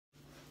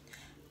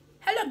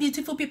Hello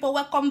beautiful people,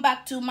 welcome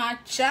back to my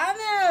channel.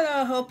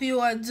 I hope you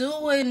are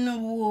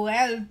doing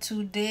well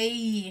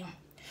today.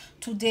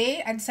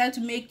 I decided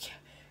to make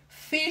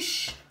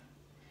fish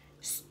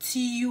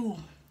stew.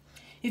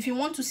 If you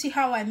want to see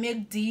how I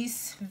make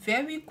this,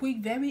 very quick,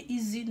 very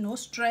easy, no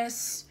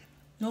stress,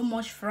 no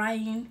much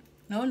frying,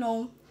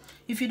 no.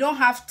 If you don't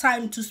have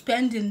time to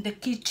spend in the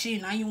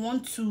kitchen and you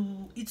want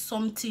to eat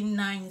something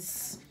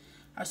nice,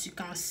 as you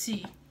can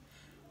see,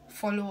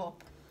 follow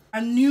up.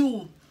 And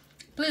new,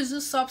 please do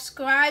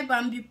subscribe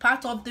and be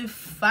part of the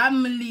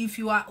family. If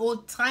you are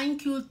old,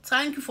 thank you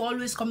for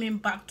always coming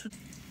back to.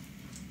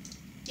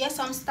 Yes,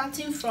 I'm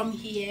starting from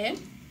here.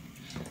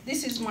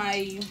 This is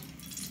my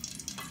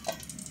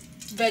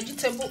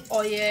vegetable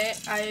oil.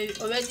 I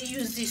already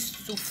use this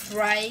to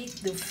fry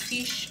the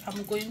fish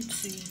I'm going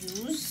to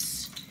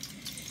use.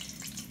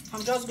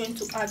 I'm just going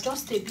to add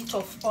just a bit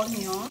of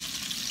onion.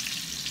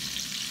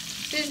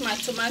 This is my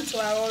tomato.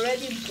 I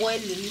already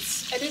boiled it.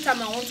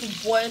 Anytime I want to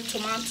boil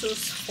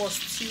tomatoes for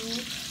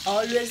stew, I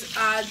always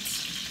add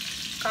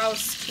cow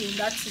skin,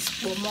 that is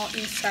for more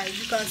inside.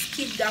 You can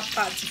skip that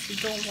part if you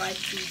don't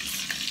like it.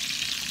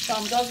 So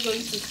I'm just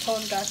going to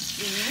turn that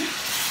in.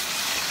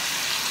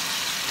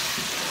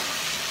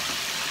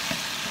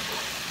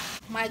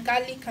 My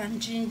garlic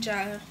and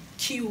ginger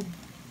cube,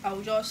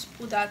 I'll just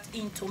put that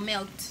in to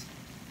melt.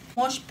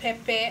 Much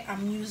pepper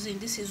I'm using.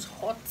 This is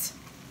hot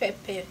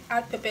pepper.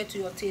 Add pepper to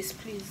your taste,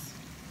 please.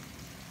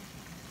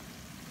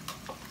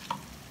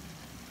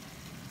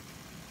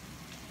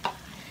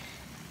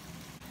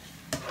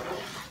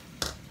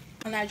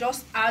 And I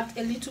just add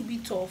a little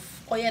bit of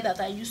oil that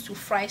I used to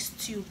fry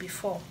stew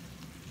before.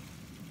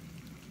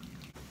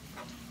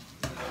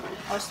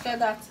 I'll stir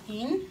that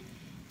in.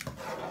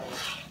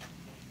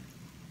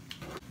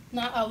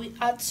 Now I will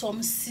add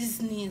some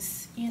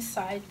seasonings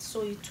inside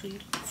so it will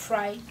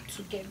fry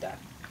together.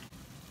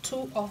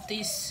 2 of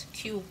this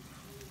cube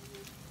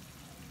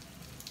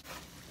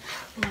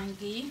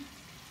Maggi.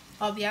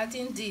 I'll be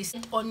adding this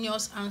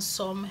onions and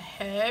some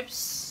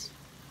herbs.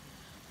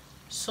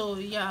 So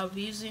yeah, I'll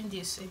be using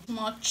this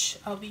much.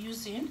 I'll be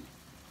using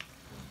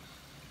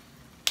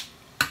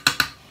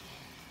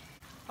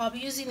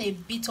a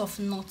bit of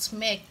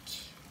nutmeg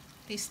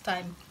this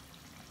time,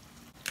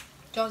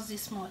 just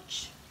this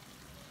much.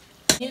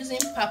 Using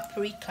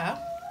paprika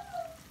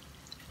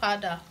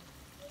powder.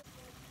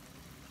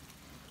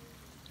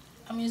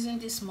 I'm using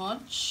this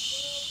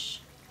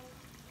much.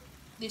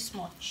 This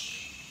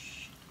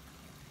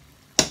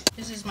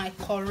is my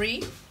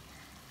curry.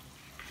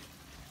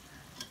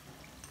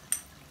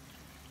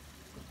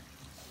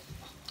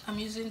 I'm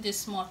using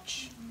this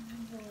much.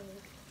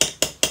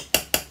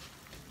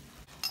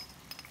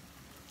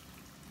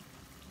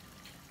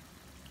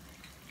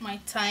 My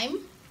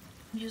thyme,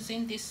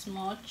 using this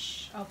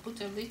much. I'll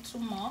put a little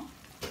more.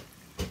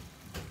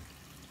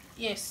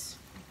 Yes.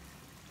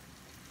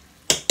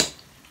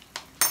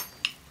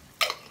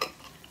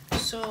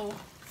 So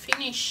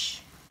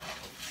finish.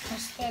 I'll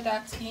stir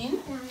that in.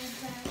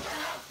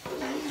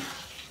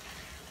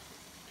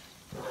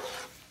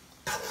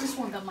 This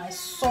one that my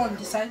son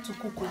decided to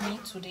cook with me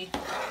today.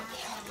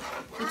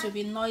 It will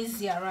be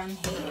noisy around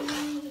here.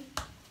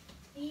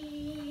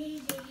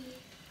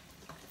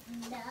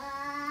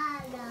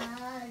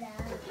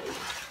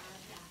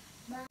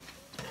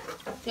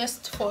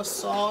 Just for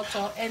salt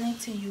or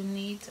anything you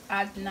need,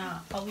 add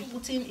now. I'll be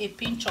putting a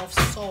pinch of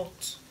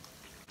salt.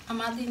 I'm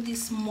adding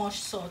this much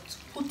salt.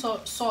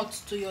 Put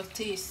salt to your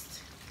taste.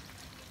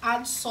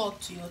 Add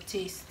salt to your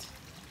taste.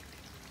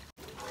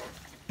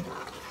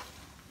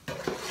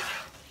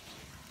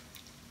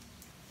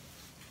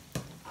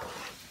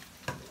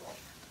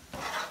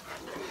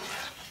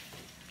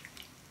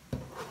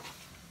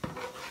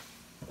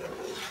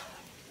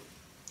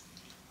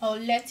 I'll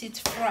let it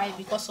fry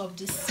because of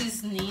the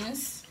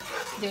seasonings.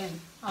 Then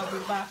I'll be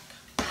back.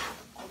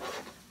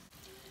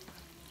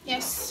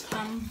 Yes,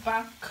 I'm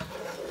back.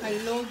 I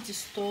load the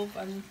stove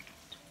and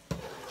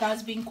it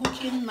has been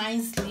cooking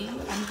nicely.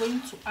 I'm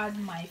going to add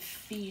my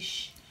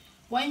fish.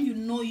 When you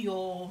know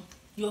your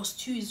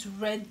stew is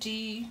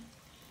ready,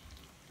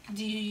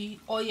 the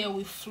oil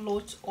will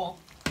float up.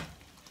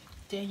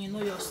 Then you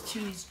know your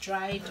stew is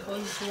dried or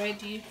is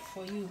ready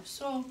for you.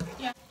 So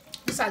yeah,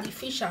 these are the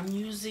fish I'm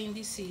using.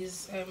 This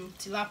is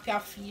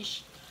tilapia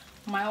fish.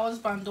 My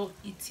husband don't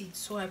eat it,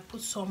 so I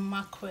put some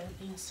mackerel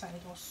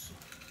inside also.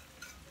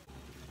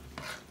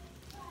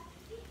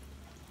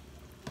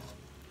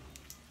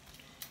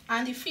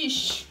 And the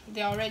fish,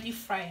 they're already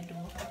fried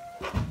though.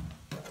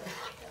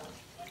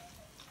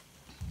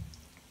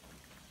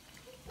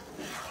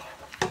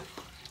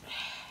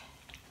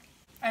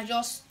 I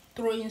just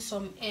throw in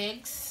some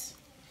eggs.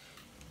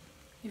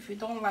 If you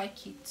don't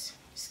like it,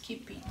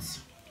 skip it.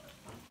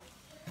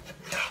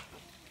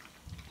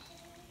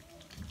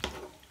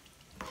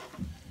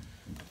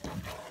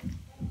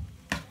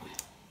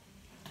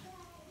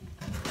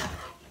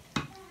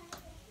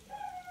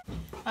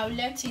 I'll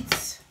let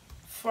it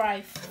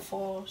fry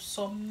for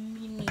some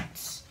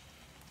minutes.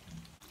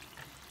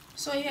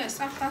 So yes,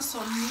 after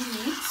some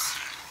minutes,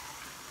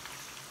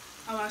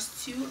 Our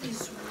stew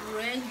is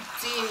ready.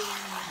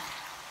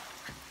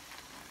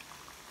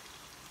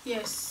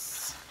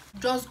 Yes,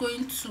 just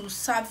going to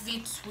serve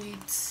it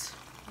with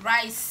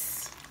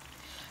rice.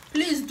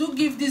 Please do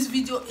give this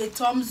video a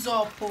thumbs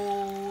up,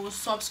 or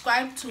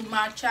subscribe to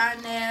my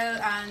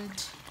channel and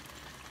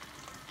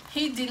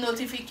hit the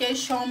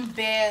notification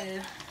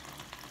bell.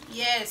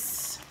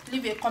 Yes,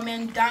 leave a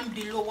comment down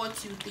below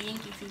what you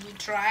think, if you will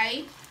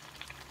try,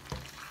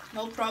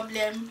 no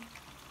problem.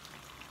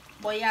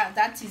 But yeah,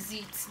 that is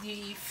it,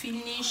 the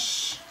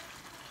finished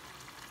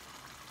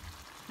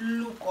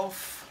look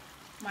of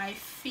my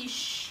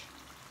fish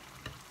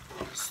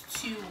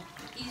stew.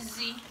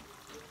 Easy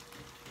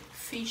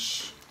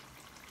fish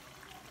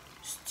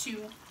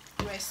stew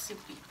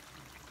recipe.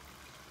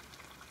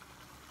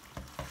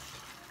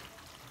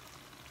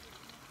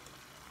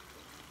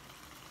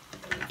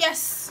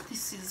 Yes,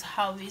 this is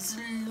how it's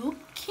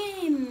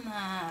looking.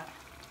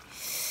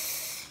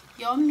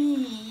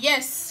 Yummy.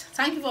 Yes,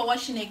 thank you for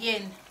watching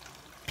again.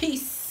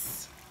 Peace.